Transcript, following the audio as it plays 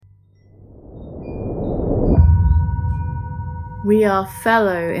We are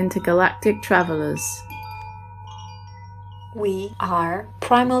fellow intergalactic travelers. We are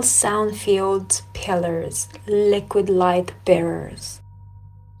primal sound fields pillars, liquid light bearers.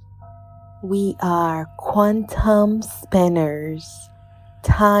 We are quantum spinners,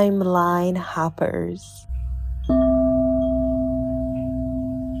 timeline hoppers.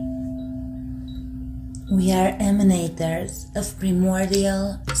 We are emanators of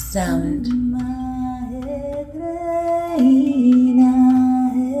primordial sound.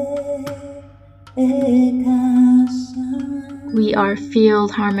 We are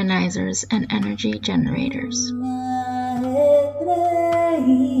field harmonizers and energy generators.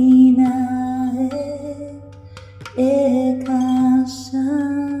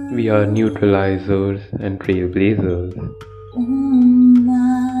 We are neutralizers and trailblazers.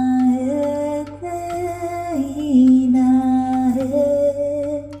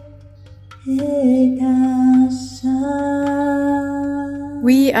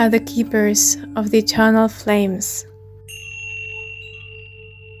 We are the keepers of the eternal flames.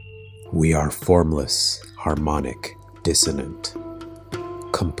 We are formless, harmonic, dissonant,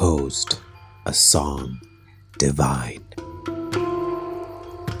 composed, a song, divine.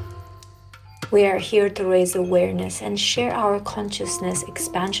 We are here to raise awareness and share our consciousness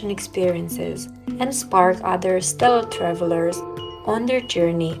expansion experiences and spark other stellar travelers on their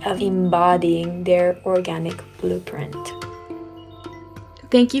journey of embodying their organic blueprint.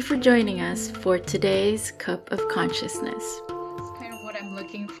 Thank you for joining us for today's Cup of Consciousness. It's kind of what I'm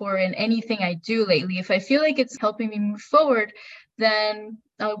looking for in anything I do lately. If I feel like it's helping me move forward, then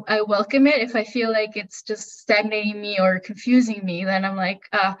I welcome it. If I feel like it's just stagnating me or confusing me, then I'm like,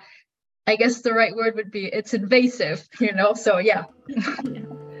 I guess the right word would be it's invasive, so yeah.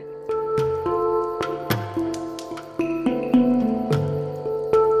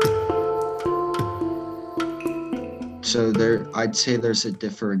 So I'd say there's a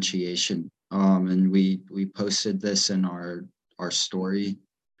differentiation, and we posted this in our story,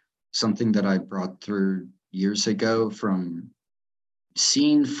 something that I brought through years ago from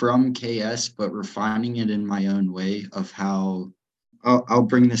KS, but refining it in my own way of how I'll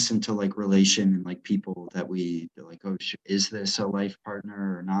bring this into like relation and like people that we like, oh, is this a life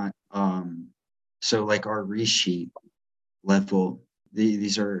partner or not? So like our resheet level,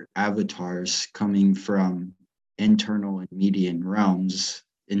 these are avatars coming from internal and median realms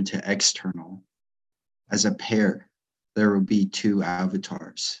into external. As a pair, there will be two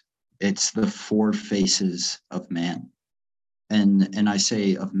avatars. It's the four faces of man. And I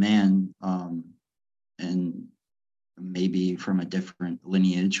say of man, and maybe from a different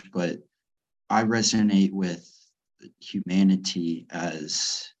lineage, but I resonate with humanity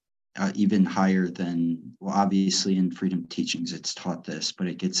as even higher than, well, obviously in freedom teachings, it's taught this, but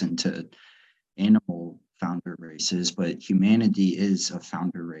it gets into animal founder races, but humanity is a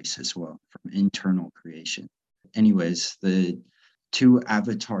founder race as well from internal creation. Anyways, the two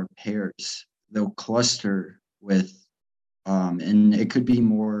avatar pairs, they'll cluster with, and it could be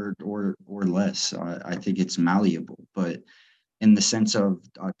more or less. I think it's malleable, but in the sense of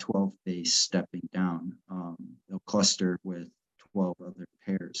 12 base stepping down, they'll cluster with 12 other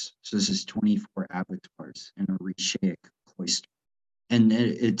pairs. So this is 24 avatars in a Rishaic cloister. And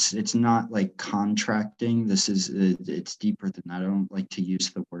it's not like contracting. It's deeper than that. I don't like to use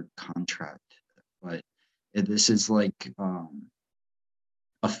the word contract, but this is like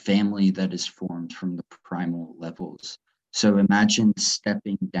a family that is formed from the primal levels. So imagine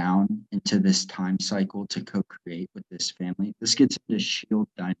stepping down into this time cycle to co-create with this family. This gets into shield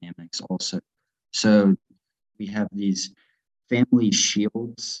dynamics also. So we have these family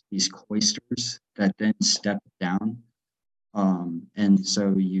shields, these cloisters that then step down. And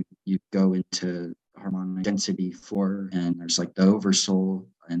so you go into harmonic density 4, and there's like the oversoul,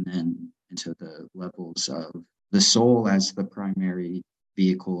 and then into the levels of the soul as the primary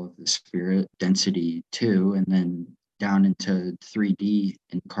vehicle of the spirit, density 2, and then down into 3D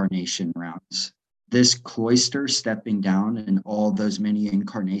incarnation rounds. This cloister stepping down and all those many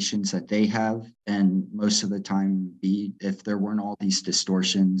incarnations that they have, and most of the time if there weren't all these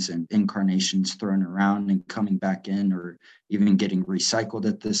distortions and incarnations thrown around and coming back in or even getting recycled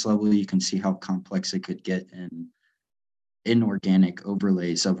at this level, you can see how complex it could get in inorganic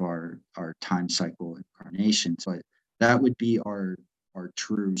overlays of our time cycle incarnations. But that would be our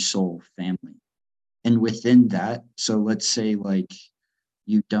true soul family. And within that, so let's say like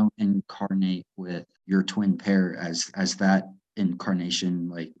you don't incarnate with your twin pair as that incarnation.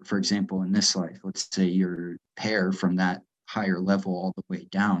 Like, for example, in this life, let's say your pair from that higher level all the way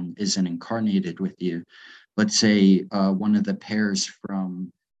down isn't incarnated with you. Let's say one of the pairs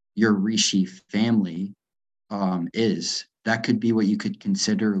from your Rishi family is, that could be what you could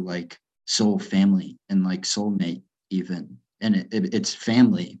consider like soul family and like soulmate even. And it's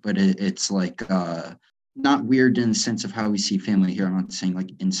family, but it's like not weird in the sense of how we see family here. I'm not saying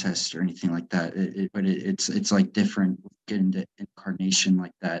like incest or anything like that. But it's like different. Get into incarnation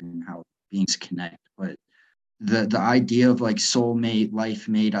like that and how beings connect. But the idea of like soulmate, life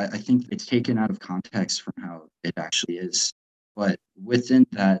mate, I think it's taken out of context from how it actually is. But within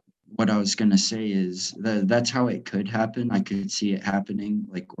that, what I was gonna say is that's how it could happen. I could see it happening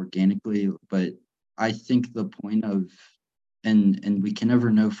like organically, but I think the point of and we can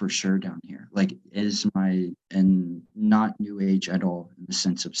never know for sure down here. Like is my and not new age at all in the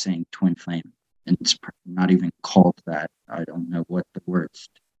sense of saying twin flame. And it's not even called that. I don't know what the words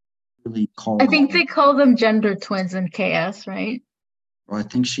really called. I think they call them gender twins in KS, right? Well, I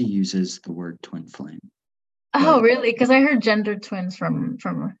think she uses the word twin flame. Oh, really? Because I heard gender twins from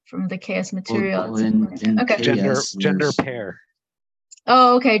the KS material. Well, in okay. KS, gender pair.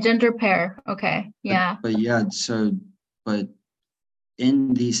 Oh, okay, gender pair. Okay, yeah. But yeah, but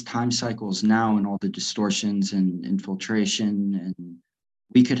in these time cycles now and all the distortions and infiltration, and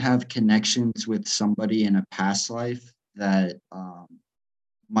we could have connections with somebody in a past life that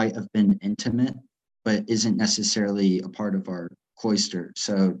might have been intimate, but isn't necessarily a part of our cloister.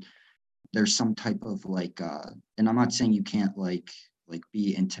 So there's some type of like and I'm not saying you can't like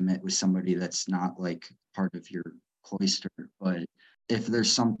be intimate with somebody that's not like part of your cloister, but if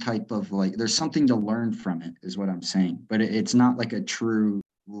there's some type of like there's something to learn from it is what I'm saying. But it's not like a true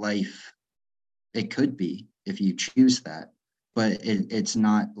life. It could be if you choose that, but it's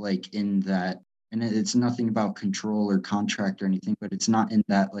not like in that. And it's nothing about control or contract or anything, but it's not in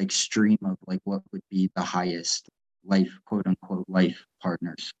that like stream of like what would be the highest life, quote unquote, life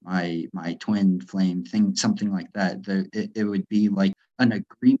partners, my twin flame thing, something like that. It would be like an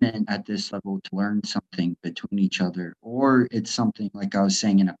agreement at this level to learn something between each other, or it's something like I was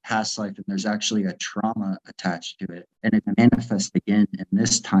saying in a past life, and there's actually a trauma attached to it, and it manifests again in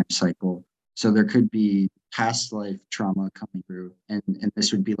this time cycle. So there could be past life trauma coming through, and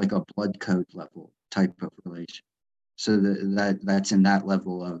this would be like a blood code level type of relation. So that's in that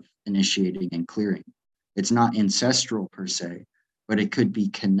level of initiating and clearing. It's not ancestral per se, but it could be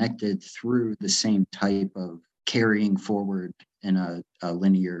connected through the same type of carrying forward in a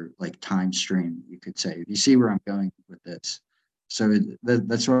linear like time stream, you could say. You see where I'm going with this. So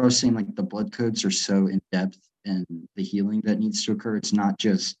that's what I was saying, like the blood codes are so in depth and the healing that needs to occur. It's not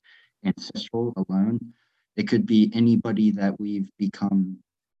just ancestral alone. It could be anybody that we've become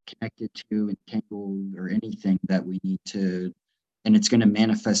connected to, entangled, or anything that we need to, and it's going to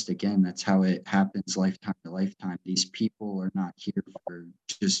manifest again. That's how it happens lifetime to lifetime. These people are not here for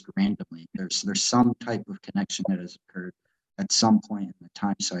just randomly. There's some type of connection that has occurred at some point in the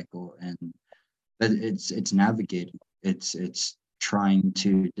time cycle, and it's navigating. It's trying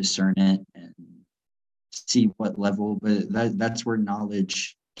to discern it and see what level, but that's where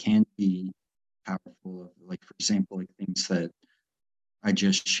knowledge can be powerful. Like for example, like things that I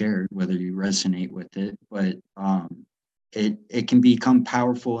just shared, whether you resonate with it, but it can become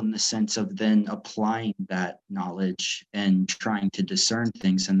powerful in the sense of then applying that knowledge and trying to discern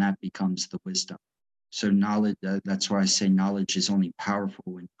things, and that becomes the wisdom. So knowledge, that's why I say knowledge is only powerful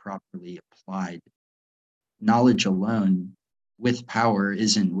when properly applied. Knowledge alone with power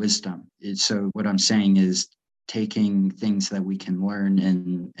isn't wisdom. So what I'm saying is taking things that we can learn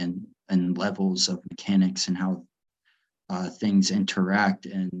and levels of mechanics and how things interact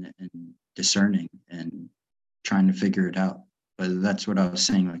and discerning and trying to figure it out. But that's what I was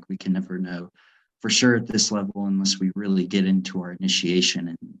saying. Like we can never know for sure at this level unless we really get into our initiation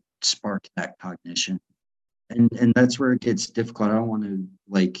and spark that cognition. And that's where it gets difficult. I don't want to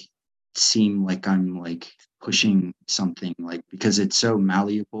like seem like I'm like pushing something like because it's so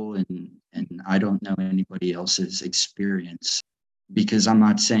malleable and I don't know anybody else's experience, because I'm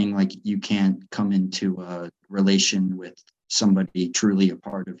not saying like you can't come into a relation with somebody truly a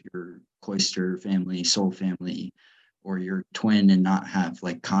part of your cloister family, soul family, or your twin and not have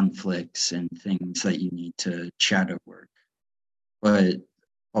like conflicts and things that you need to shadow work. But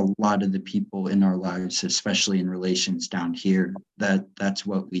a lot of the people in our lives, especially in relations down here, that's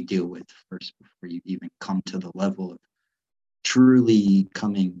what we deal with first before you even come to the level of truly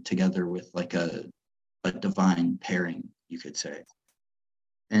coming together with like a divine pairing, you could say.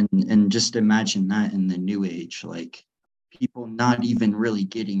 And just imagine that in the new age, like people not even really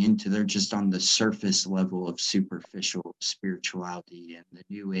getting into, they're just on the surface level of superficial spirituality and the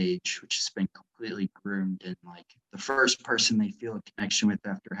new age, which has been completely groomed. And like the first person they feel a connection with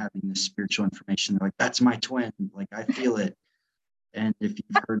after having this spiritual information, they're like, that's my twin. Like I feel it. And if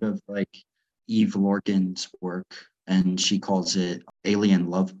you've heard of like Eve Lorgan's work and she calls it alien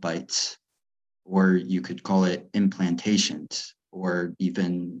love bites, or you could call it implantations, or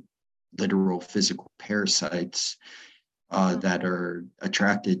even literal physical parasites that are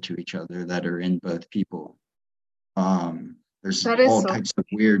attracted to each other, that are in both people. There's That is all so. types of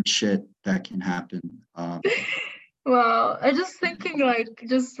weird shit that can happen. Well, I just thinking, like,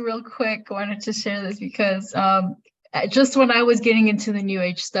 just real quick, wanted to share this because just when I was getting into the new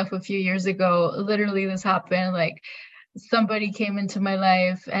age stuff a few years ago, literally this happened. Like, somebody came into my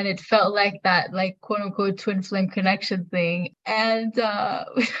life and it felt like that, like, quote unquote twin flame connection thing. And I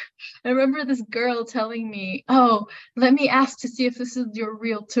remember this girl telling me, "Oh, let me ask to see if this is your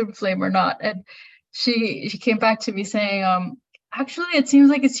real twin flame or not." And she came back to me saying, actually it seems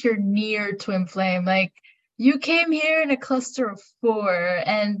like it's your near twin flame. Like, you came here in a cluster of 4,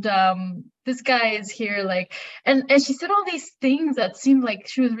 and this guy is here, like, and she said all these things that seemed like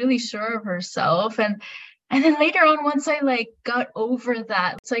she was really sure of herself. And then later on, once I like got over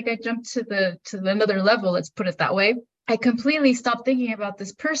that, it's like I jumped to the another level, let's put it that way. I completely stopped thinking about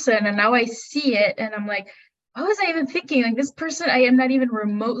this person, and now I see it and I'm like, what was I even thinking? Like, this person, I am not even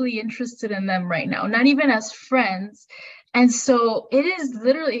remotely interested in them right now, not even as friends. And so it is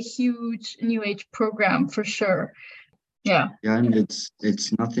literally a huge new age program for sure. Yeah. Yeah, and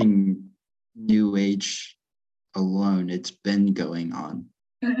it's nothing new age alone. It's been going on.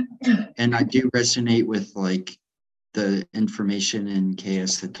 And I do resonate with like the information in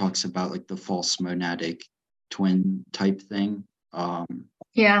KS that talks about like the false monadic twin type thing.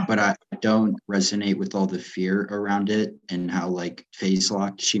 Yeah. But I don't resonate with all the fear around it and how like phase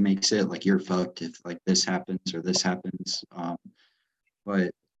locked she makes it. Like, you're fucked if like this happens or this happens.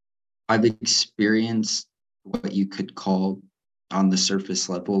 But I've experienced what you could call on the surface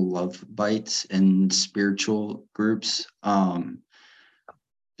level love bites in spiritual groups.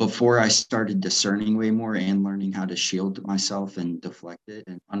 Before I started discerning way more and learning how to shield myself and deflect it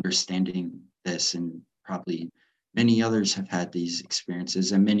and understanding this, and probably many others have had these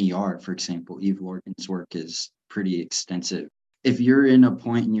experiences, and many are. For example, Eve Lorgan's work is pretty extensive. If you're in a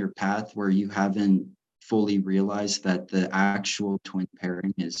point in your path where you haven't fully realized that the actual twin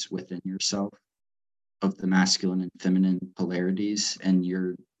pairing is within yourself of the masculine and feminine polarities, and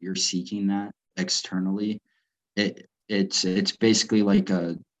you're seeking that externally, it's basically like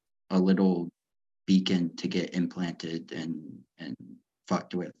a little beacon to get implanted and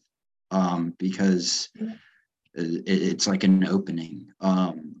fucked with, because it's like an opening.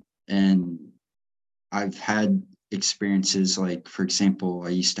 And I've had experiences like, for example, I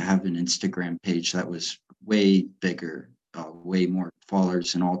used to have an Instagram page that was way bigger, way more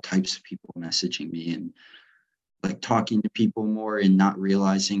followers, and all types of people messaging me and like talking to people more, and not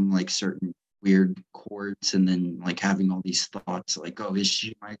realizing like certain weird chords, and then like having all these thoughts like, oh, is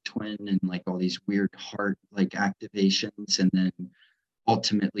she my twin, and like all these weird heart like activations, and then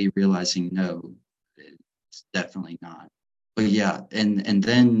ultimately realizing no, it's definitely not. But yeah, and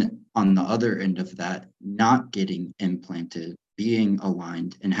then on the other end of that, not getting implanted, being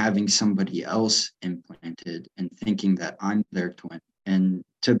aligned and having somebody else implanted and thinking that I'm their twin. And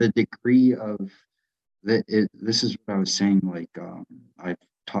to the degree of this is what I was saying, like, I've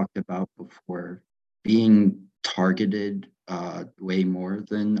talked about before, being targeted way more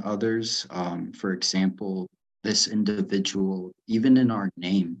than others. For example, this individual, even in our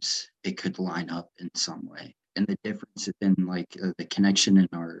names, it could line up in some way. And the difference in like the connection in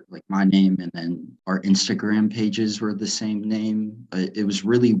our, like my name and then our Instagram pages were the same name. It was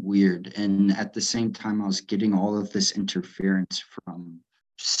really weird. And at the same time, I was getting all of this interference from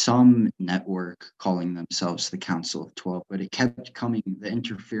some network calling themselves the Council of 12, but it kept coming, the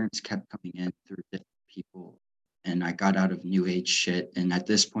interference kept coming in through different people. And I got out of new age shit. And at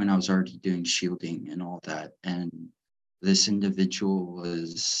this point, I was already doing shielding and all that. And this individual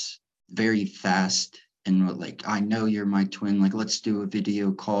was very fast and like, I know you're my twin, like, let's do a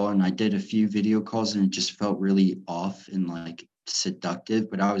video call. And I did a few video calls and it just felt really off and like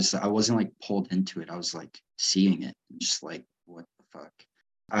seductive, but I wasn't like pulled into it. I was like seeing it and just like, what the fuck?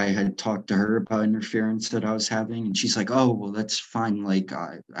 I had talked to her about interference that I was having, and she's like, "Oh, well, that's fine. Like,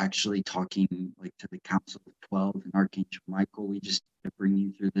 actually talking like to the Council of 12 and Archangel Michael, we just need to bring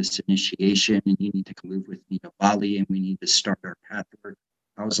you through this initiation, and you need to come move with me to Bali, and we need to start our path work."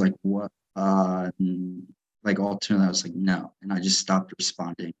 I was like, "What?" Like ultimately, I was like, "No," and I just stopped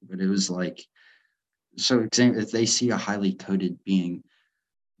responding. But it was like, so if they see a highly coded being,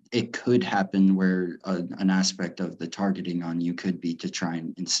 it could happen where an aspect of the targeting on you could be to try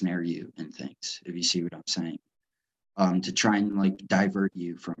and ensnare you in things, if you see what I'm saying, to try and like divert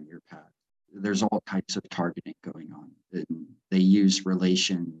you from your path. There's all types of targeting going on. And they use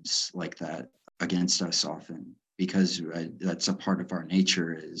relations like that against us often because that's a part of our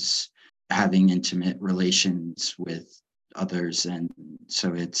nature, is having intimate relations with others. And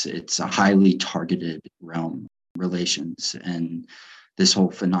so it's a highly targeted realm, relations. And this whole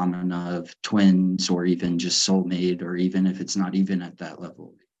phenomena of twins, or even just soulmate, or even if it's not even at that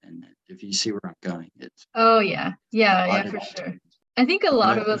level. And if you see where I'm going, it's for sure. I think a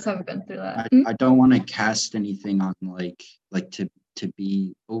lot of us have been through that. I don't want to cast anything on like to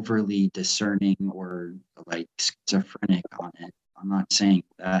be overly discerning or like schizophrenic on it. I'm not saying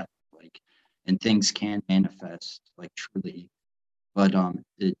that, like, and things can manifest like truly, but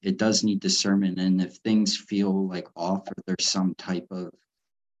it does need discernment. And if things feel like off, or there's some type of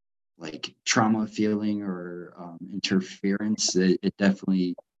like trauma feeling or interference, it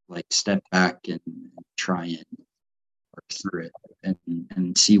definitely, like, step back and try and work through it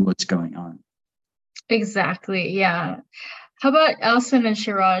and see what's going on. Exactly. Yeah. How about Alison and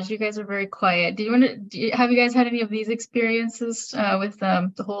Shiraj? You guys are very quiet. Have you guys had any of these experiences with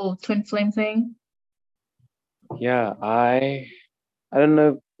the whole twin flame thing? Yeah, I don't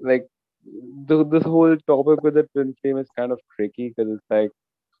know, like this whole topic with the twin flame is kind of tricky, because it's like,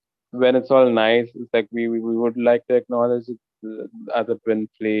 when it's all nice, it's like we would like to acknowledge it as a twin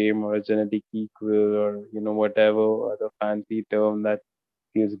flame or a genetic equal, or whatever other fancy term that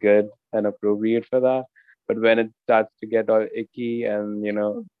feels good and appropriate for that. But when it starts to get all icky, and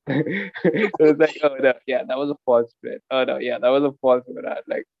so it's like, oh no, yeah, that was a false twin. Oh no, yeah, that was a false one.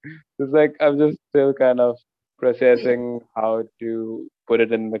 Like, it's like I'm just still kind of processing how to put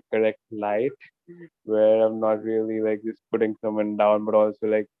it in the correct light, where I'm not really like just putting someone down, but also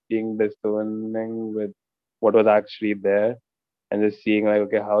like being discerning with what was actually there, and just seeing like,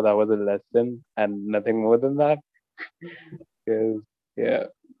 okay, how that was a lesson and nothing more than that. Because yeah,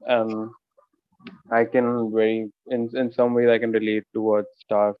 I can very in some ways I can relate to what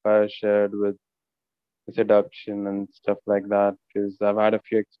Starfire shared with seduction and stuff like that, because I've had a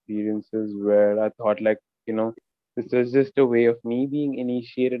few experiences where I thought, like, this is just a way of me being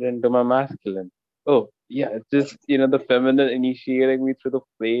initiated into my masculine. Oh, yeah, it's just, the feminine initiating me through the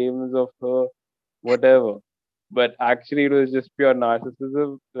flames of her, whatever. But actually, it was just pure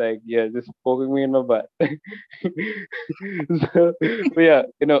narcissism, like, yeah, just poking me in my butt. So, but yeah,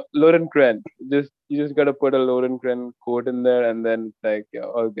 Lauren Kren, you just gotta put a Lauren Kren quote in there, and then it's like, yeah,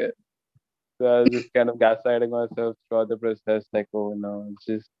 all good. So I was just kind of gaslighting myself throughout the process, like, oh no, it's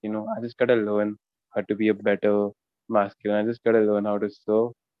just, I just gotta learn how to be a better masculine. I just gotta learn how to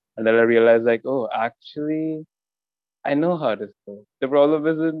sew. And then I realized, like, oh, actually, I know how to sew. The problem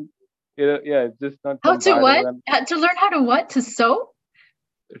isn't, yeah, it's just not How to compatible. what? To learn how to what? To sew?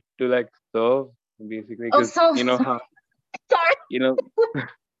 To like sew, basically, Oh, because so you know how, sorry.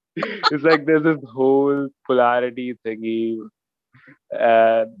 it's like there's this whole polarity thingy,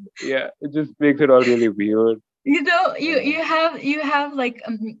 and yeah, it just makes it all really weird. You have like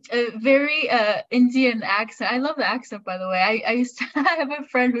a very Indian accent. I love the accent, by the way. I used to I have a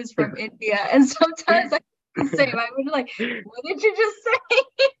friend who's from India, and sometimes I the same. I would like, what did you just say?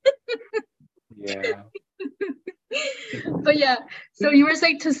 Yeah. But yeah, so you were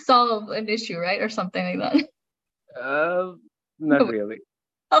saying to solve an issue, right, or something like that? Not really.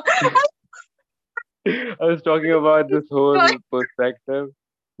 I was talking about this whole perspective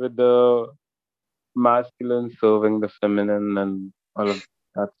with the masculine serving the feminine and all of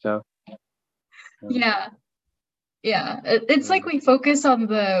that stuff. Yeah. It's like we focus on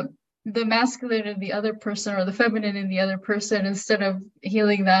the masculine in the other person, or the feminine in the other person, instead of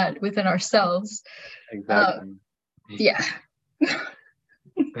healing that within ourselves. Exactly. Yeah.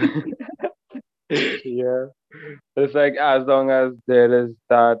 Yeah. It's like, as long as there is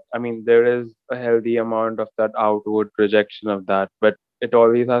that, I mean, there is a healthy amount of that outward projection of that, but it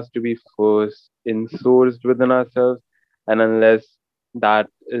always has to be first insourced within ourselves. And unless that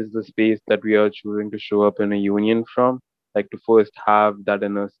is the space that we are choosing to show up in a union from, like, to first have that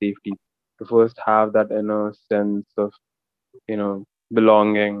inner safety, to first have that inner sense of,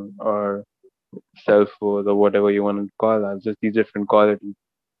 belonging or self-worth, or whatever you want to call that, just these different qualities.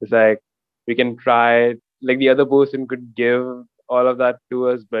 It's like, we can try, like, the other person could give all of that to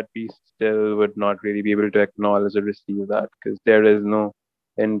us, but we still would not really be able to acknowledge or receive that, because there is no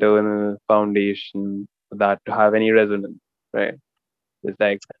internal foundation for that to have any resonance, right? It's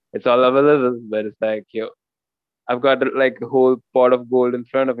like, it's all available, but it's like, I've got like a whole pot of gold in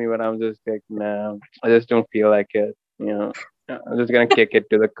front of me, but I'm just like, nah, I just don't feel like it. I'm just gonna kick it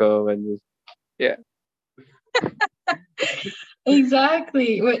to the curb and just, yeah.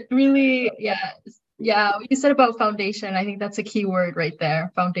 Exactly. What really, yeah. What you said about foundation, I think that's a key word right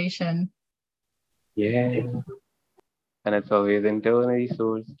there. Foundation. Yeah. And it's always internally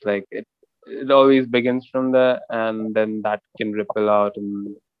sourced. Like, it always begins from there, and then that can ripple out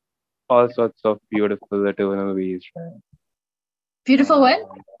in all sorts of beautiful eternal ways, right? Beautiful what?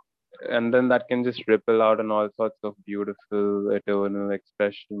 And then that can just ripple out in all sorts of beautiful eternal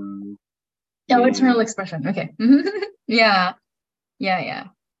expression Oh, ways. eternal expression. Okay. Yeah. Yeah.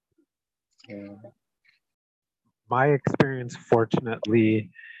 My experience,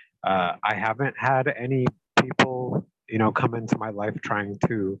 fortunately, I haven't had any people, come into my life trying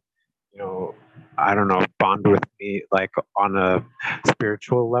to, I don't know, bond with me like on a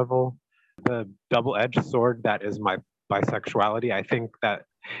spiritual level. The double-edged sword that is my bisexuality, I think that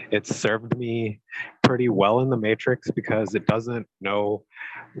it's served me pretty well in the Matrix because it doesn't know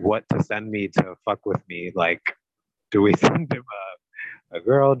what to send me to fuck with me. Like, do we send him a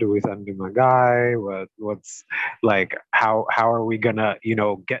girl? Do we send him a guy? What's like? How are we gonna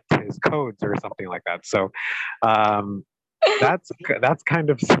get to his codes or something like that? So that's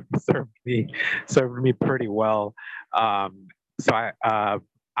kind of served me pretty well. So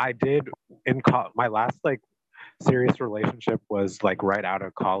I did my last like serious relationship was like right out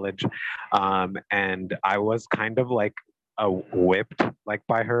of college, and I was kind of like whipped like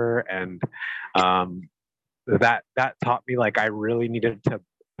by her, and that taught me like I really needed to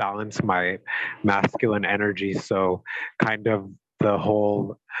balance my masculine energy. So kind of my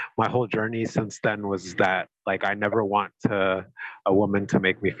whole journey since then was that like I never want a woman to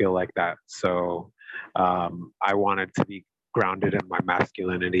make me feel like that. So I wanted to be grounded in my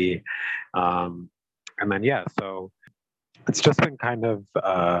masculinity. And then yeah, so it's just been kind of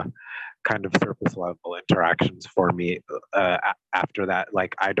surface level interactions for me after that.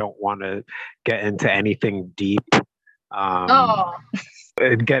 Like I don't want to get into anything deep.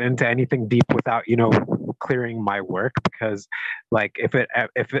 Get into anything deep without clearing my work, because like if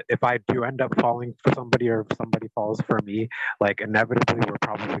I do end up falling for somebody or if somebody falls for me, like inevitably we're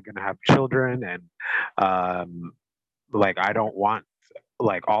probably going to have children, and like I don't want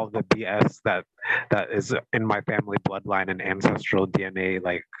like all the BS that is in my family bloodline and ancestral DNA,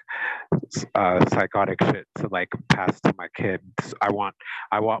 like psychotic shit to like pass to my kids. I want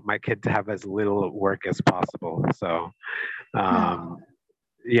my kid to have as little work as possible. So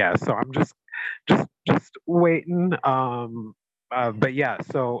yeah, so I'm just waiting. But yeah,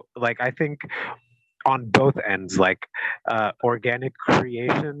 so like I think on both ends, like organic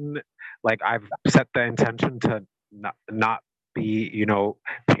creation, like I've set the intention to not be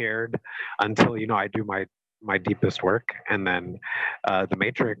paired until I do my deepest work. And then the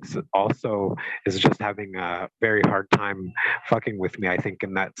Matrix also is just having a very hard time fucking with me, I think,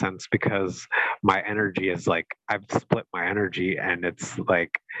 in that sense, because my energy is like I've split my energy, and it's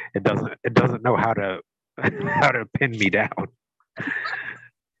like it doesn't know how to how to pin me down.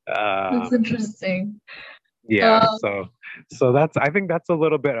 That's interesting. Yeah, so that's, I think that's a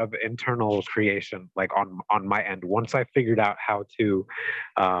little bit of internal creation, like on my end. Once I figured out how to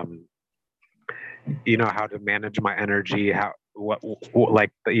how to manage my energy, how what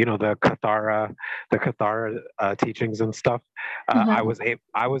like the Kathara teachings and stuff, I was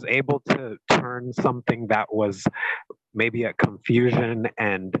able to turn something that was maybe a confusion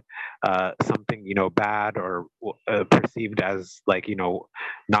and something bad or perceived as like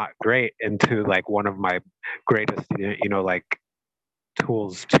not great into like one of my greatest like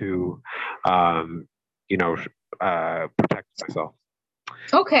tools to protect myself.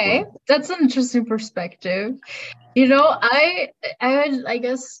 Okay, that's an interesting perspective. I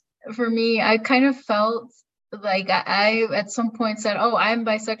guess for me, I kind of felt like I at some point said, "Oh, I'm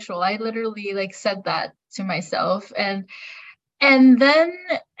bisexual." I literally like said that to myself, and then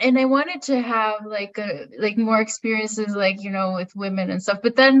I wanted to have like more experiences like with women and stuff.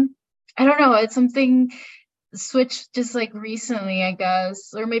 But then I don't know, it's something switched just like recently, I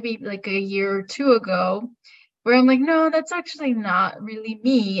guess, or maybe like a year or two ago, where I'm like, no, that's actually not really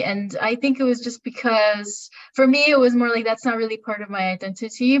me. And I think it was just because for me it was more like that's not really part of my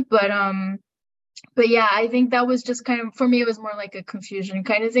identity. But yeah, I think that was just kind of, for me it was more like a confusion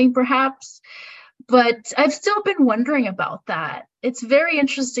kind of thing perhaps. But I've still been wondering about that. It's very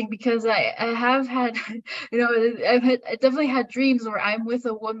interesting because I have had, I definitely had dreams where I'm with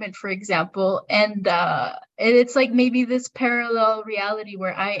a woman, for example, and it's like maybe this parallel reality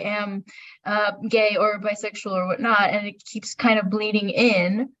where I am gay or bisexual or whatnot, and it keeps kind of bleeding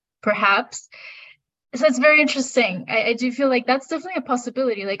in, perhaps. So it's very interesting. I do feel like that's definitely a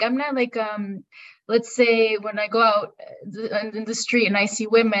possibility. Like I'm not like let's say when I go out in the street and I see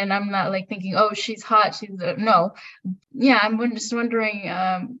women, I'm not like thinking, oh, she's hot. No. Yeah, I'm just wondering.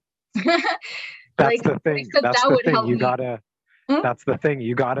 That's like, the thing. That's the thing. You gotta. That's the thing.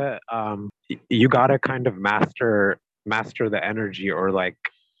 You gotta kind of master the energy, or like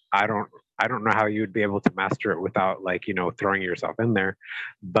I I don't know how you would be able to master it without like, you know, throwing yourself in there.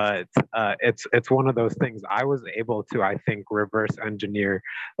 But it's one of those things. I was able to, I think, reverse engineer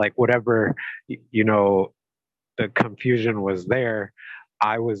like whatever, you know, the confusion was there.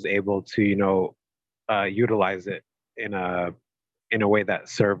 I was able to, you know, utilize it in a way that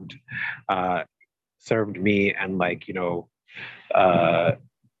uh, served me and like, you know, uh,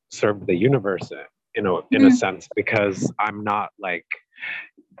 served the universe in a sense, because I'm not like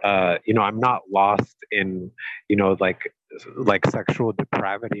you know, I'm not lost in, you know, like sexual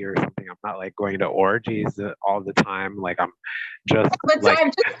depravity or something. I'm not like going to orgies all the time. Like I'm just all the like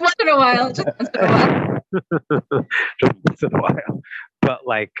time, just once in a while, just once in a while. just once in a while. But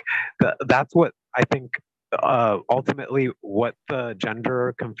like that's what I think ultimately what the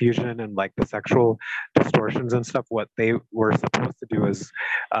gender confusion and like the sexual distortions and stuff, what they were supposed to do is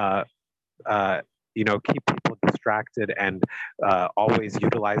uh uh, you know, keep people distracted and always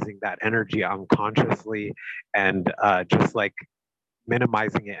utilizing that energy unconsciously and just like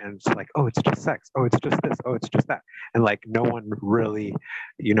minimizing it and it's like, oh, it's just sex. Oh, it's just this. Oh, it's just that. And like no one really,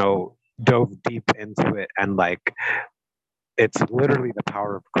 you know, dove deep into it. And like it's literally the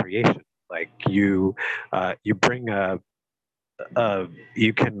power of creation. Like you bring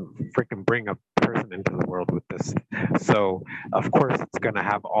you can freaking bring a person into the world with this. So of course it's gonna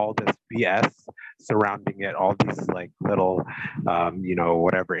have all this BS surrounding it, all these like little, you know,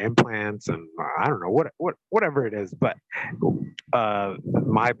 whatever implants and I don't know whatever it is. But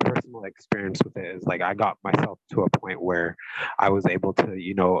my personal experience with it is like I got myself to a point where I was able to,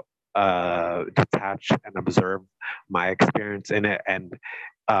 you know, detach and observe my experience in it, and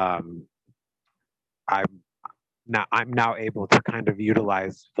um, I I'm now able to kind of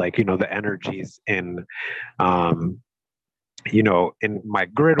utilize like, you know, the energies in um you know, in my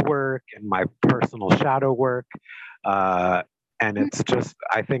grid work and my personal shadow work, uh and it's just,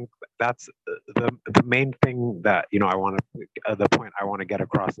 I think that's the main thing that, you know, I want to the point I want to get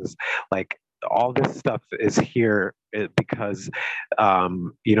across is like all this stuff is here because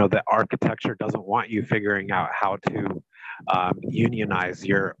you know, the architecture doesn't want you figuring out how to unionize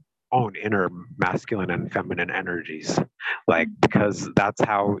your own inner masculine and feminine energies, like because that's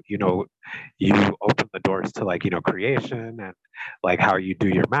how, you know, you open the doors to like, you know, creation and like how you do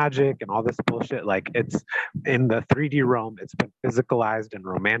your magic and all this bullshit. Like it's in the 3D realm, it's been physicalized and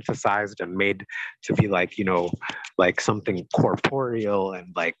romanticized and made to be like, you know, like something corporeal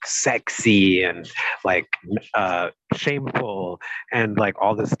and like sexy and like shameful and like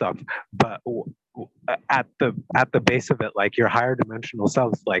all this stuff. But at the base of it, like your higher dimensional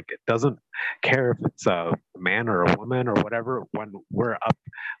selves, like it doesn't care if it's a man or a woman or whatever. When we're up,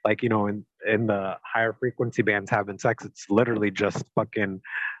 like, you know, in the higher frequency bands having sex, it's literally just fucking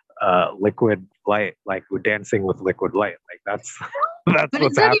liquid light, like we're dancing with liquid light. Like that's that's But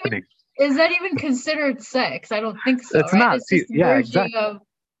what's happening. Is that even considered sex? I don't think so, It's right? not. It's just Yeah, merging exactly. of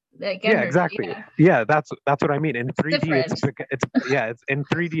like Yeah, energy. exactly. Yeah. Yeah, that's what I mean. In 3D, Different. it's yeah, it's in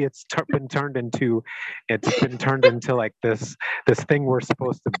 3D. Been turned into, it's been turned into like this thing we're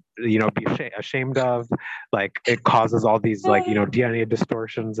supposed to, you know, be ashamed of. Like it causes all these like, you know, DNA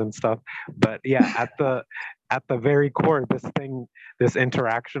distortions and stuff. But yeah, at the very core, this thing, this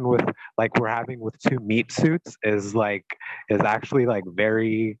interaction with like we're having with two meat suits is actually like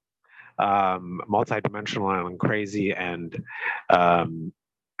very multidimensional and crazy um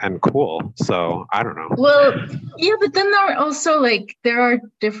and cool. So I don't know. Well, yeah, but then there are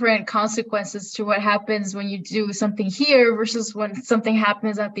different consequences to what happens when you do something here versus when something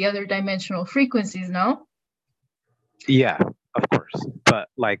happens at the other dimensional frequencies, no? Yeah, of course. But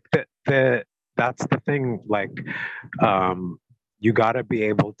like the that's the thing, like you got to be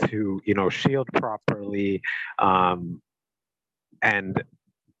able to, you know, shield properly, and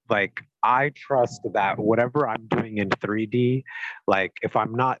like I trust that whatever I'm doing in 3D, like if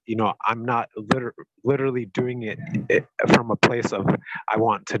I'm not, you know, I'm not literally doing it from a place of I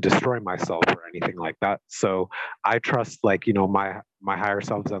want to destroy myself or anything like that. So I trust, like, you know, my higher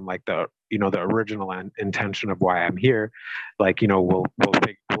selves and like the, you know, the original intention of why I'm here. Like, you know, we'll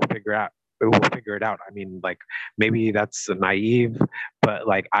figure out. We'll figure it out. I mean, like maybe that's naive, but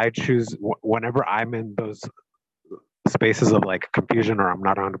like I choose whenever I'm in those spaces of like confusion or I'm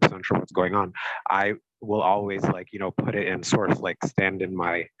not 100% sure what's going on, I will always, like, you know, put it in source, like stand in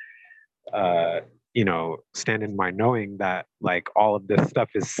my you know, stand in my knowing that like all of this stuff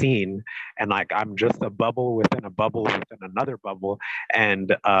is seen and like I'm just a bubble within a bubble within another bubble.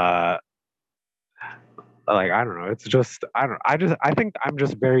 And like I don't know, it's just I think I'm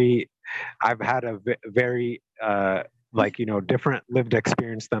just very, I've had a very like, you know, different lived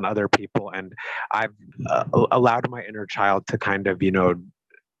experience than other people, and I've allowed my inner child to kind of, you know,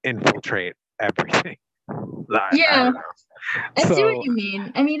 infiltrate everything. I Yeah, don't know. I see what So you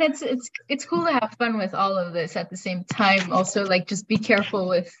mean. I mean, it's cool to have fun with all of this at the same time. Also, like, just be careful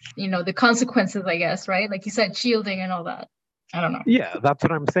with, the consequences, I guess, right? Like you said, shielding and all that. I don't know. yeah, that's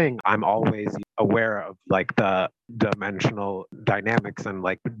what I'm saying. I'm always aware of like the dimensional dynamics and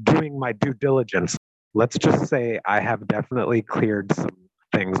like doing my due diligence. Let's just say I have definitely cleared some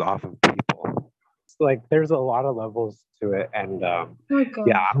things off of people. Like there's a lot of levels to it, and Oh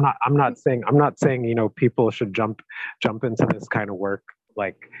yeah, God. I'm not saying people should jump into this kind of work.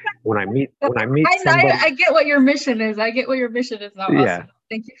 Like when I meet I, somebody, I get what your mission is. I get what your mission is now. yeah, Awesome.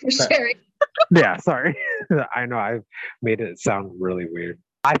 Thank you for sharing. yeah, sorry. I know I've made it sound really weird.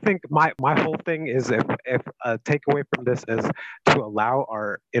 I think my whole thing is if a takeaway from this is to allow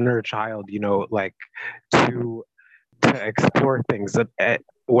our inner child, like to explore things that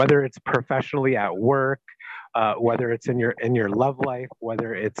whether it's professionally at work, whether it's in your love life,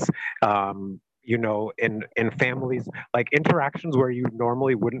 whether it's in families, like interactions where you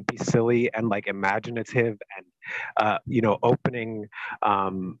normally wouldn't be silly and like imaginative and um,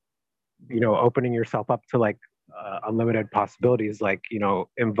 opening yourself up to like unlimited possibilities, like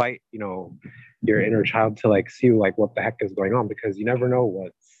invite your inner child to like see like what the heck is going on, because you never know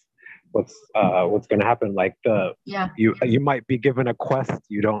what's going to happen. Like Yeah. you might be given a quest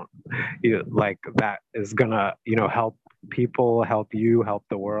you like that is gonna help people, help you, help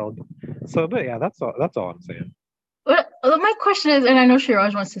the world. So but yeah, that's all I'm saying. Well, my question is, and I know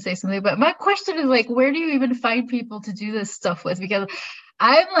Shiraj wants to say something, but my question is like, where do you even find people to do this stuff with? Because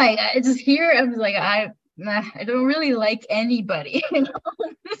I'm like, I just hear, I'm like, I don't really like anybody,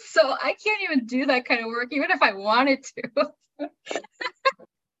 so I can't even do that kind of work, even if I wanted to.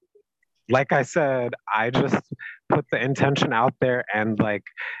 Like I said, I just put the intention out there, and like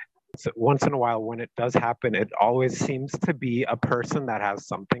so once in a while when it does happen, it always seems to be a person that has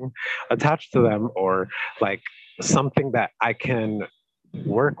something attached to them, or like something that I can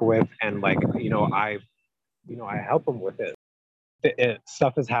work with, and like I help them with it.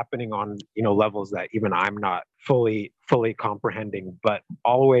 Stuff is happening on levels that even I'm not fully comprehending, but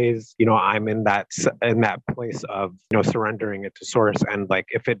always I'm in that place of surrendering it to source. And like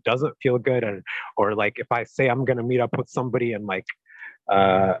if it doesn't feel good, and or like if I say I'm going to meet up with somebody, and like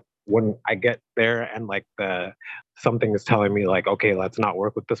when I get there and like something is telling me like, okay, let's not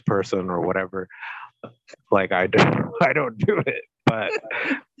work with this person or whatever, like I don't do it.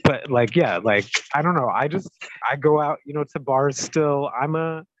 But like yeah, like I don't know, I go out to bars still.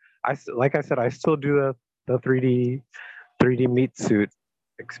 Like I said, I still do the 3D meat suit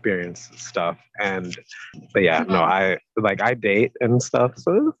experience stuff. And but yeah, no, I date and stuff,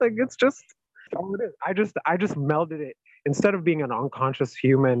 so it's like it's just all it is. I just melded it. Instead of being an unconscious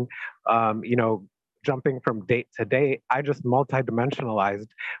human, jumping from date to date, I just multidimensionalized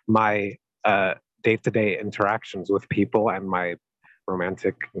my day-to-day interactions with people and my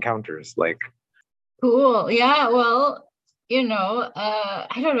romantic encounters. Like, Cool. Yeah, well, I don't know.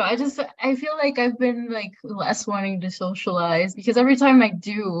 I feel like I've been like less wanting to socialize because every time I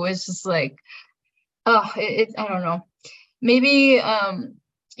do, it's just like, oh, I don't know. Maybe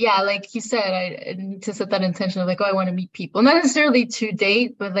yeah, like you said, I need to set that intention of like, oh, I want to meet people. Not necessarily to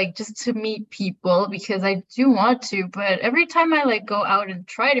date, but like just to meet people because I do want to. But every time I like go out and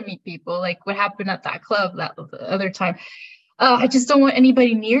try to meet people, like what happened at that club that the other time, I just don't want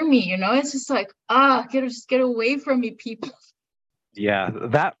anybody near me, It's just like, just get away from me, people. yeah,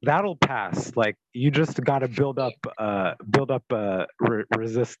 that'll pass. Like you just got to build up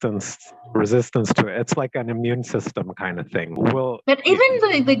resistance to it. It's like an immune system kind of thing. But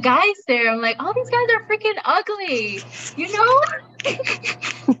even the guys there, I'm like, all these guys are freaking ugly,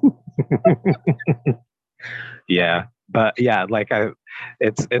 Yeah, but yeah, like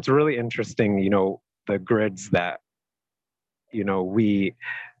it's really interesting, the grids that we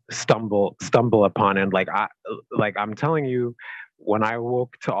stumble upon. And I'm telling you, when I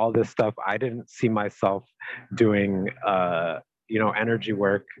woke to all this stuff, I didn't see myself doing energy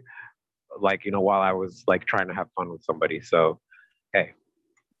work, like while I was like trying to have fun with somebody. So hey,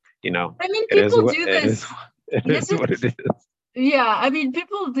 I mean, it is people what do it this. is. It is what it is. Yeah, I mean,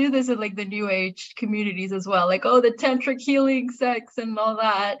 people do this in like the new age communities as well, like, oh, the tantric healing sex and all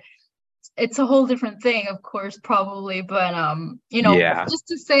that. It's a whole different thing, of course, probably, but Yeah. just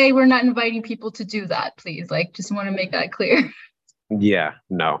to say we're not inviting people to do that, please. Like, just want to make that clear. Yeah,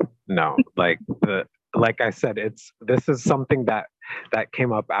 no. Like I said, this is something that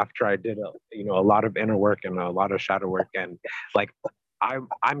came up after I did a lot of inner work and a lot of shadow work, and like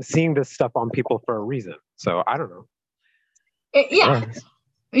I'm seeing this stuff on people for a reason. So I don't know.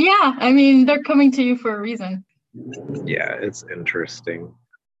 Yeah. I mean, they're coming to you for a reason. Yeah, it's interesting.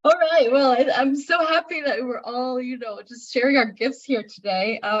 All right. Well, I'm so happy that we're all, just sharing our gifts here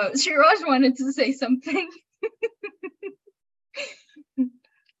today. Shiraj wanted to say something.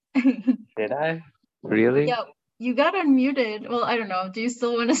 Did I? Really? Yeah, you got unmuted. Well, I don't know. Do you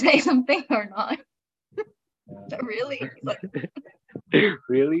still want to say something or not? Really?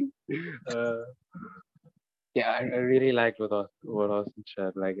 Really? Yeah, I really liked what Austin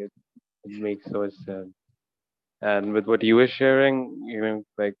said. Like it makes so much sense. And with what you were sharing,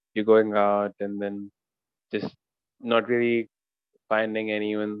 like you're going out and then just not really finding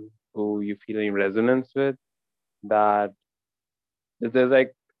anyone who you feel any resonance with, that there's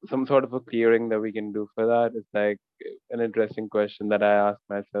like some sort of a clearing that we can do for that. It's like an interesting question that I ask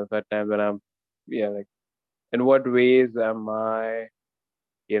myself at times when I'm, yeah, like, in what ways am I,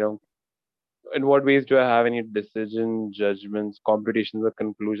 you know, in what ways do I have any decision, judgments, computations, or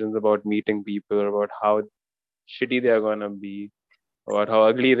conclusions about meeting people, or about how shitty they are gonna be, about how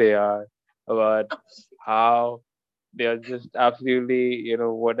ugly they are, about how they are just absolutely,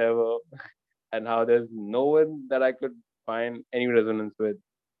 whatever, and how there's no one that I could find any resonance with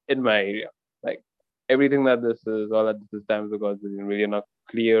in my area. Like everything that this is, all that this is times because we really not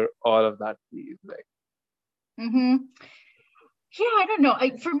clear all of that, please. Like, Mm-hmm. Yeah, I don't know.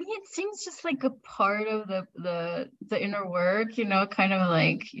 For me, it seems just like a part of the inner work, kind of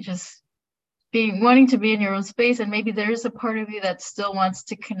like just wanting to be in your own space, and maybe there is a part of you that still wants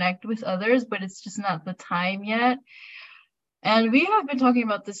to connect with others, but it's just not the time yet. And we have been talking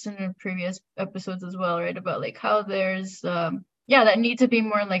about this in previous episodes as well, right? About like how there's that need to be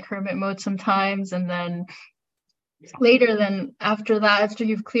more in like hermit mode sometimes, and then later, then after that, after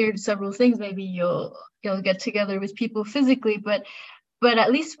you've cleared several things, maybe you'll get together with people physically, but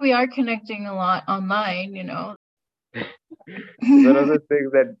at least we are connecting a lot online. it's one of those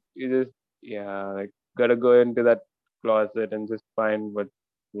things that you just, like, gotta go into that closet and just find what's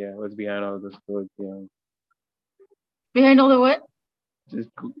behind all those clothes. Behind all the what?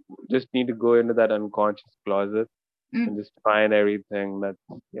 Just need to go into that unconscious closet and just find everything that's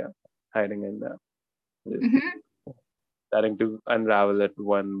hiding in there. Just starting to unravel it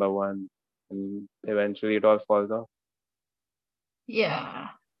one by one, and eventually it all falls off. Yeah.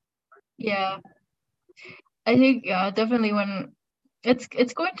 I think definitely when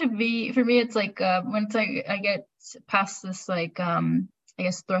it's going to be, for me, it's like once I get past this, like I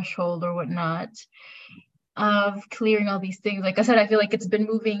guess threshold or whatnot of clearing all these things. Like I said, I feel like it's been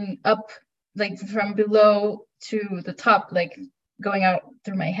moving up, like from below to the top, like going out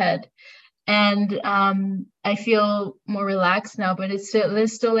through my head. And I feel more relaxed now, but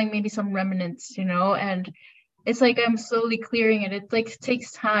there's still like maybe some remnants, and it's like I'm slowly clearing it. It like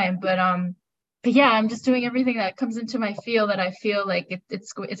takes time, but yeah, I'm just doing everything that comes into my field that I feel like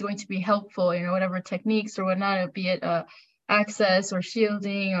it's going to be helpful, whatever techniques or whatnot, be it access or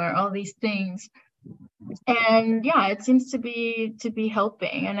shielding or all these things. And yeah, it seems to be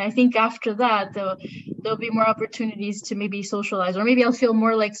helping. And I think after that, there'll be more opportunities to maybe socialize, or maybe I'll feel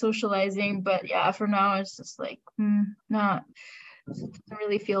more like socializing. But yeah, for now, it's just like not doesn't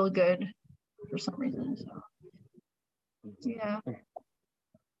really feel good for some reason. So yeah.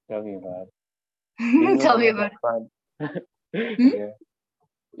 Tell me about it. Tell me about it.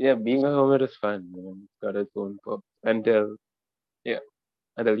 Yeah, being a hermit is fun. It's got its own purpose until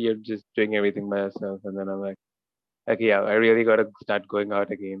you're just doing everything by yourself, and then I'm like, okay, I really gotta start going out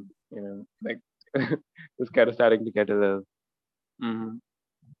again. Like it's kind of starting to get a little.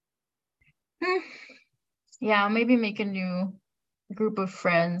 Yeah, maybe make a new group of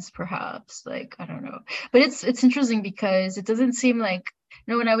friends, perhaps. Like, I don't know, but it's interesting because it doesn't seem like,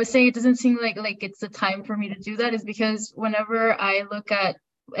 when I was saying it doesn't seem like it's the time for me to do that, is because whenever I look at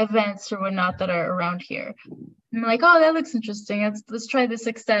events or whatnot that are around here, I'm like, oh, that looks interesting. Let's try this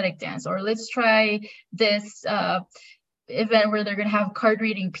ecstatic dance, or let's try this event where they're gonna have card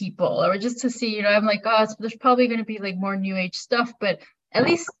reading people, or just to see, I'm like, oh, there's probably gonna be like more new age stuff, but at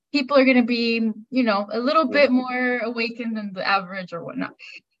least people are gonna be, a little bit more awakened than the average or whatnot.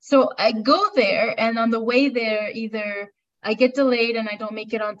 So I go there, and on the way there, either I get delayed and I don't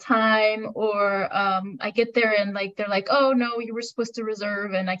make it on time, or I get there and like they're like, oh no, you were supposed to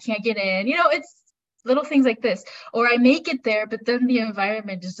reserve and I can't get in. It's little things like this. Or I make it there, but then the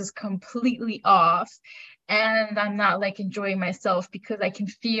environment is just completely off, and I'm not like enjoying myself because I can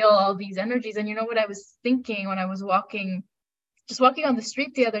feel all these energies. And you know what I was thinking when I was just walking on the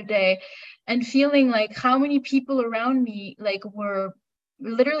street the other day, and feeling like how many people around me like were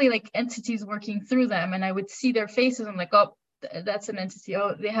literally like entities working through them, and I would see their faces. I'm like, oh, that's an entity.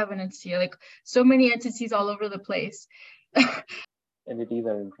 Oh, they have an entity. Like so many entities all over the place. Entities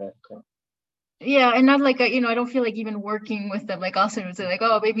are interesting. yeah, and not like I don't feel like even working with them. Like also would say like,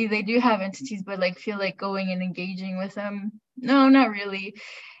 oh, maybe they do have entities, but like feel like going and engaging with them. No, not really.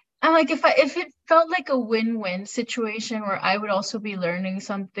 I'm like, if it felt like a win-win situation where I would also be learning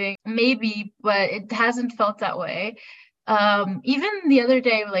something, maybe, but it hasn't felt that way. Even the other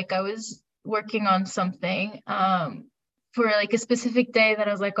day, like I was working on something for like a specific day that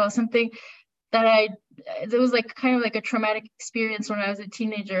I was like, oh, something that it was like kind of like a traumatic experience when I was a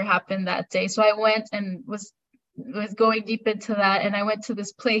teenager happened that day. So I went and was going deep into that, and I went to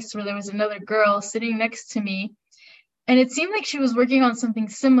this place where there was another girl sitting next to me, and it seemed like she was working on something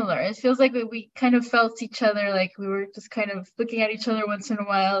similar. It feels like we kind of felt each other, like we were just kind of looking at each other once in a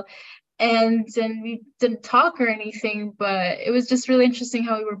while. And then we didn't talk or anything, but it was just really interesting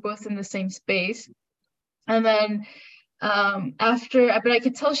how we were both in the same space. And then but I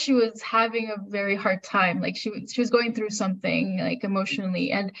could tell she was having a very hard time. Like she was going through something like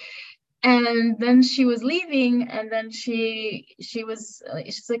emotionally, and then she was leaving, and then she's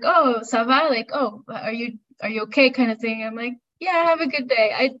like, oh, ça va? Like, oh, are you okay, kind of thing. I'm like, yeah, have a good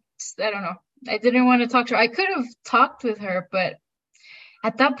day. I don't know, I didn't want to talk to her. I could have talked with her, but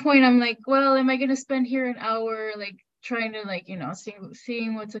at that point I'm like, well, am I going to spend here an hour like trying to like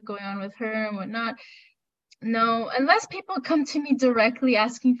seeing what's going on with her and whatnot? No, unless people come to me directly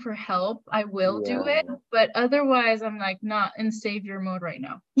asking for help, I will do it. But otherwise, I'm like not in savior mode right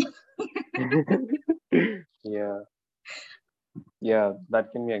now. Yeah. Yeah,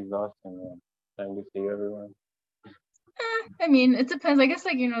 that can be exhausting, man. Trying to save everyone. I mean, it depends. I guess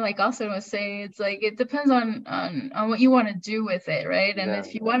like Austin was saying, it's like it depends on what you want to do with it, right? And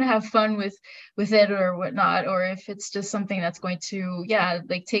if you want to have fun with it or whatnot, or if it's just something that's going to,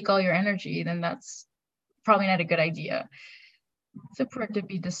 like take all your energy, then that's probably not a good idea. It's important to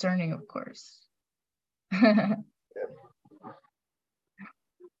be discerning, of course.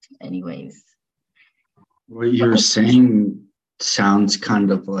 Anyways. What you're saying sounds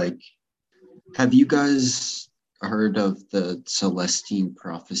kind of like, have you guys heard of the Celestine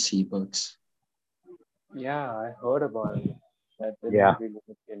Prophecy books? Yeah, I heard about it. Yeah.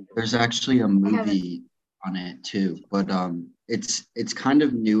 There's actually a movie on it too, but it's kind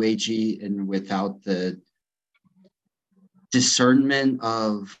of new agey and without the discernment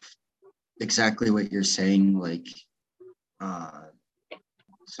of exactly what you're saying, like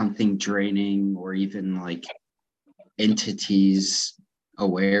something draining, or even like entities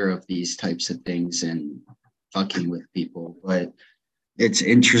aware of these types of things and fucking with people. But it's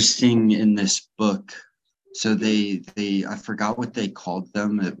interesting in this book. So they I forgot what they called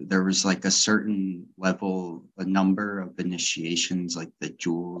them. There was like a certain level, a number of initiations, like the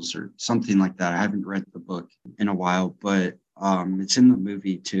jewels or something like that. I haven't read the book in a while, but it's in the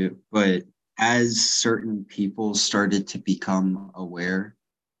movie too. But as certain people started to become aware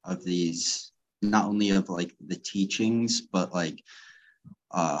of these, not only of like the teachings, but like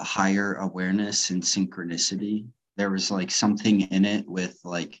higher awareness and synchronicity, there was like something in it with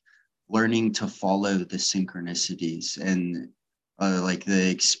like learning to follow the synchronicities, and like the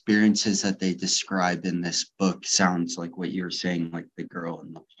experiences that they describe in this book sounds like what you're saying, like the girl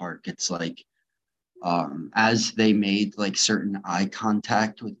in the park. It's like as they made like certain eye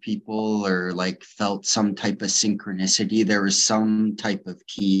contact with people, or like felt some type of synchronicity, there was some type of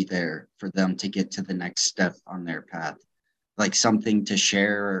key there for them to get to the next step on their path, like something to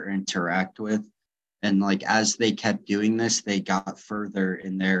share or interact with. And like as they kept doing this, they got further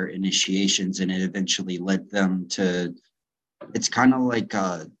in their initiations, and it eventually led them to, it's kind of like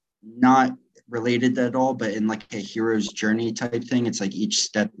not related at all, but in like a hero's journey type thing. It's like each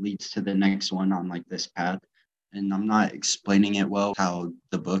step leads to the next one on like this path. And I'm not explaining it well how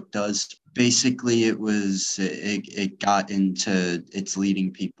the book does. Basically, it got into, it's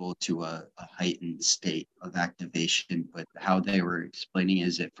leading people to a heightened state of activation. But how they were explaining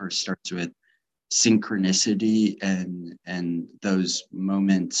is it first starts with synchronicity and those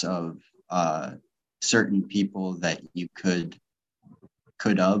moments of certain people that you could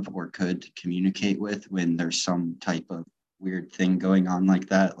communicate with when there's some type of weird thing going on like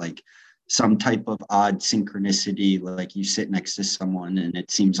that, like some type of odd synchronicity, like you sit next to someone and it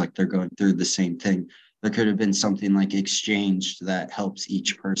seems like they're going through the same thing. There could have been something like exchanged that helps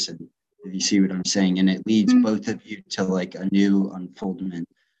each person, if you see what I'm saying, and it leads both of you to like a new unfoldment.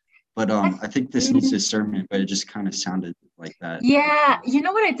 But I think this needs discernment, but it just kind of sounded like that. Yeah, you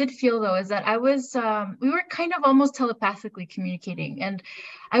know what I did feel though is that we were kind of almost telepathically communicating, and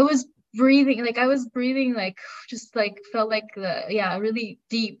I was breathing, like I was breathing, like just like felt like really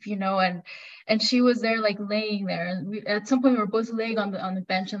deep, and she was there like laying there, and at some point we were both laying on the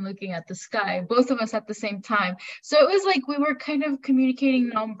bench and looking at the sky, both of us at the same time. So it was like we were kind of communicating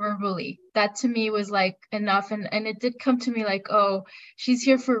non-verbally. That to me was like enough, and it did come to me like, oh, she's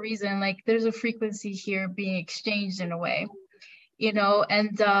here for a reason, like there's a frequency here being exchanged in a way,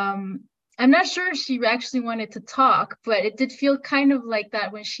 and I'm not sure if she actually wanted to talk, but it did feel kind of like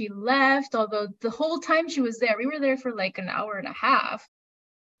that when she left, although the whole time she was there, we were there for like an hour and a half.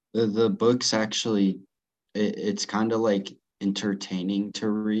 The book's actually, it's kind of like entertaining to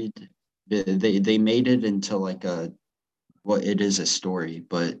read. They made it into like it is a story,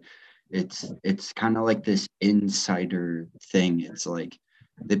 but it's kind of like this insider thing. It's like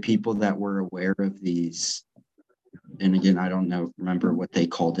the people that were aware of these, and again, I don't remember what they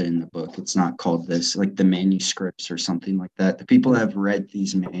called it in the book. It's not called this, like the manuscripts or something like that. The people that have read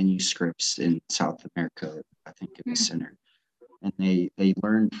these manuscripts in South America, I think it was Center, and they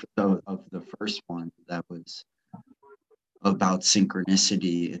learned of the first one that was about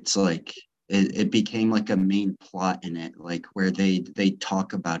synchronicity. It's like it became like a main plot in it, like where they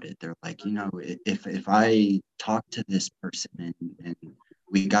talk about it. They're like, if I talk to this person and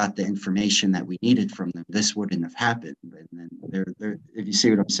we got the information that we needed from them, this wouldn't have happened. And then there if you see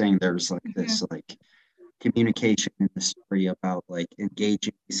what I'm saying, there's like this like communication in the story about like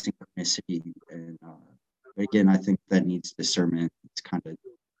engaging synchronicity. And again, I think that needs discernment. It's kind of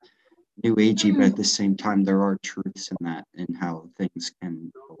new agey, but at the same time, there are truths in that and how things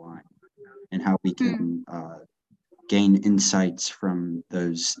can align and how we can gain insights from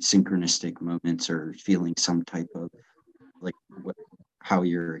those synchronistic moments or feeling some type of like how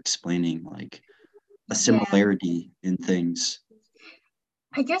you're explaining like a similarity in things.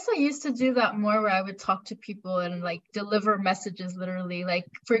 I guess I used to do that more, where I would talk to people and like deliver messages literally. Like,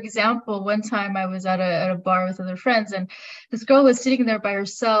 for example, one time I was at a bar with other friends, and this girl was sitting there by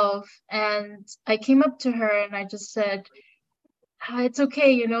herself, and I came up to her and I just said, it's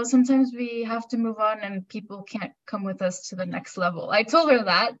okay, sometimes we have to move on and people can't come with us to the next level. I told her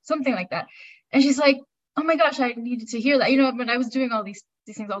that, something like that. And she's like, oh my gosh, I needed to hear that. But I was doing all these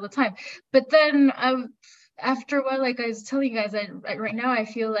things all the time. But then after a while, like I was telling you guys, right now I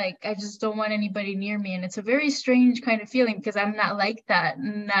feel like I just don't want anybody near me, and it's a very strange kind of feeling because I'm not like that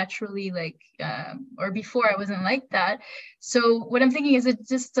naturally, like or before I wasn't like that. So what I'm thinking, is it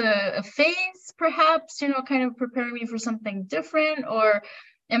just a phase, perhaps, kind of preparing me for something different, or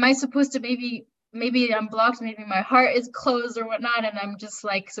am I supposed to maybe I'm blocked, maybe my heart is closed or whatnot, and I'm just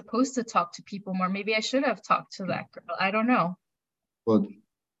like supposed to talk to people more. Maybe I should have talked to that girl. I don't know.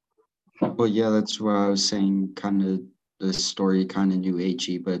 Well, yeah, that's what I was saying, kind of the story kind of new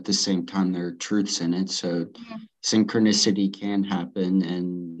agey, but at the same time there are truths in it. So synchronicity can happen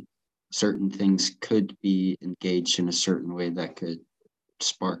and certain things could be engaged in a certain way that could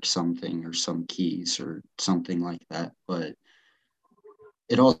spark something or some keys or something like that. But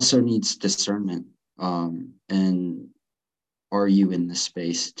it also needs discernment. And are you in the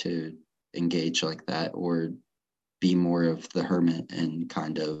space to engage like that, or be more of the hermit and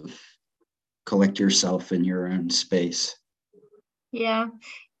kind of collect yourself in your own space? Yeah,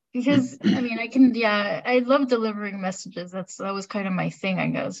 because I love delivering messages. That was kind of my thing, I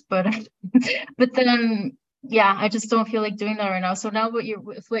guess. But but then I just don't feel like doing that right now. So now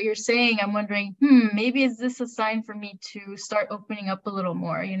with what you're saying, I'm wondering, maybe is this a sign for me to start opening up a little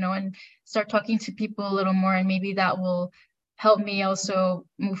more, and start talking to people a little more, and maybe that will help me also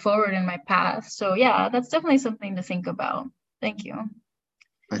move forward in my path. So yeah, that's definitely something to think about. Thank you.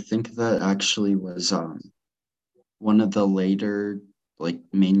 I think that actually was one of the later like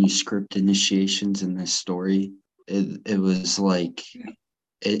manuscript initiations in this story. It was like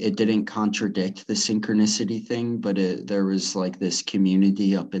it didn't contradict the synchronicity thing, but there was like this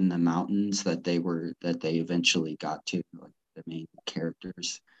community up in the mountains that they eventually got to, like the main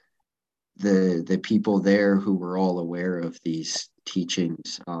characters. The people there who were all aware of these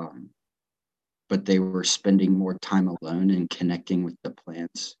teachings, but they were spending more time alone and connecting with the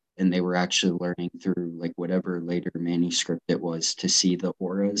plants, and they were actually learning through like whatever later manuscript it was to see the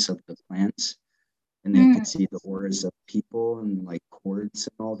auras of the plants, and they could see the auras of people and like chords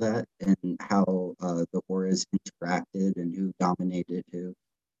and all that, and how the auras interacted and who dominated who.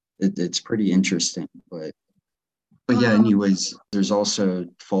 It's pretty interesting, but yeah, anyways, there's also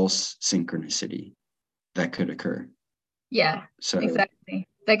false synchronicity that could occur. Yeah, so exactly.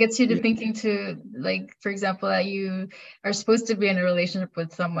 That gets you to thinking to, like, for example, that you are supposed to be in a relationship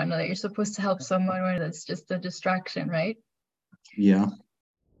with someone, that you're supposed to help someone, or that's just a distraction, right? Yeah.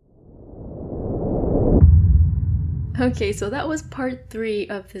 Okay, so that was part 3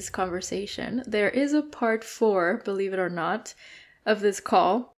 of this conversation. There is a part 4, believe it or not, of this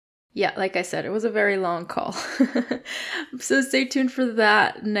call. Yeah, like I said, it was a very long call. So stay tuned for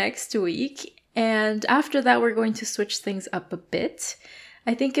that next week. And after that, we're going to switch things up a bit.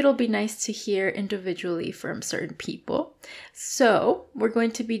 I think it'll be nice to hear individually from certain people. So we're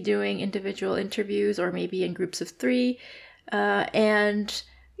going to be doing individual interviews or maybe in groups of 3. And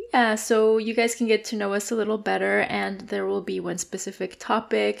yeah, so you guys can get to know us a little better, and there will be one specific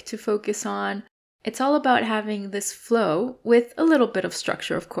topic to focus on. It's all about having this flow with a little bit of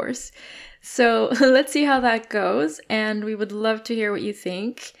structure, of course. So let's see how that goes, and we would love to hear what you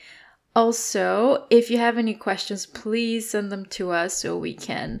think. Also, if you have any questions, please send them to us so we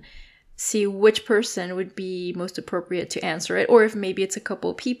can see which person would be most appropriate to answer it. Or if maybe it's a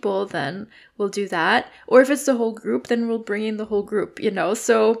couple people, then we'll do that. Or if it's the whole group, then we'll bring in the whole group,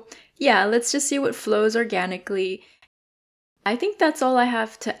 So yeah, let's just see what flows organically. I think that's all I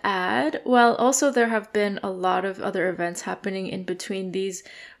have to add. Well, also there have been a lot of other events happening in between these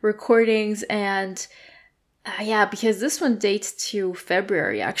recordings, and yeah, because this one dates to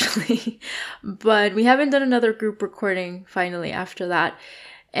February actually, but we haven't done another group recording finally after that.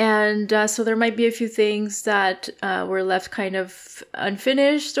 And so there might be a few things that were left kind of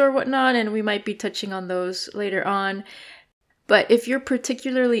unfinished or whatnot, and we might be touching on those later on. But if you're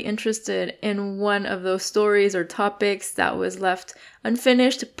particularly interested in one of those stories or topics that was left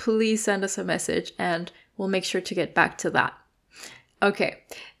unfinished, please send us a message and we'll make sure to get back to that. Okay,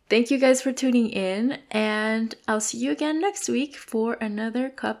 thank you guys for tuning in, and I'll see you again next week for another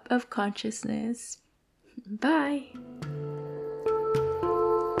Cup of Consciousness. Bye!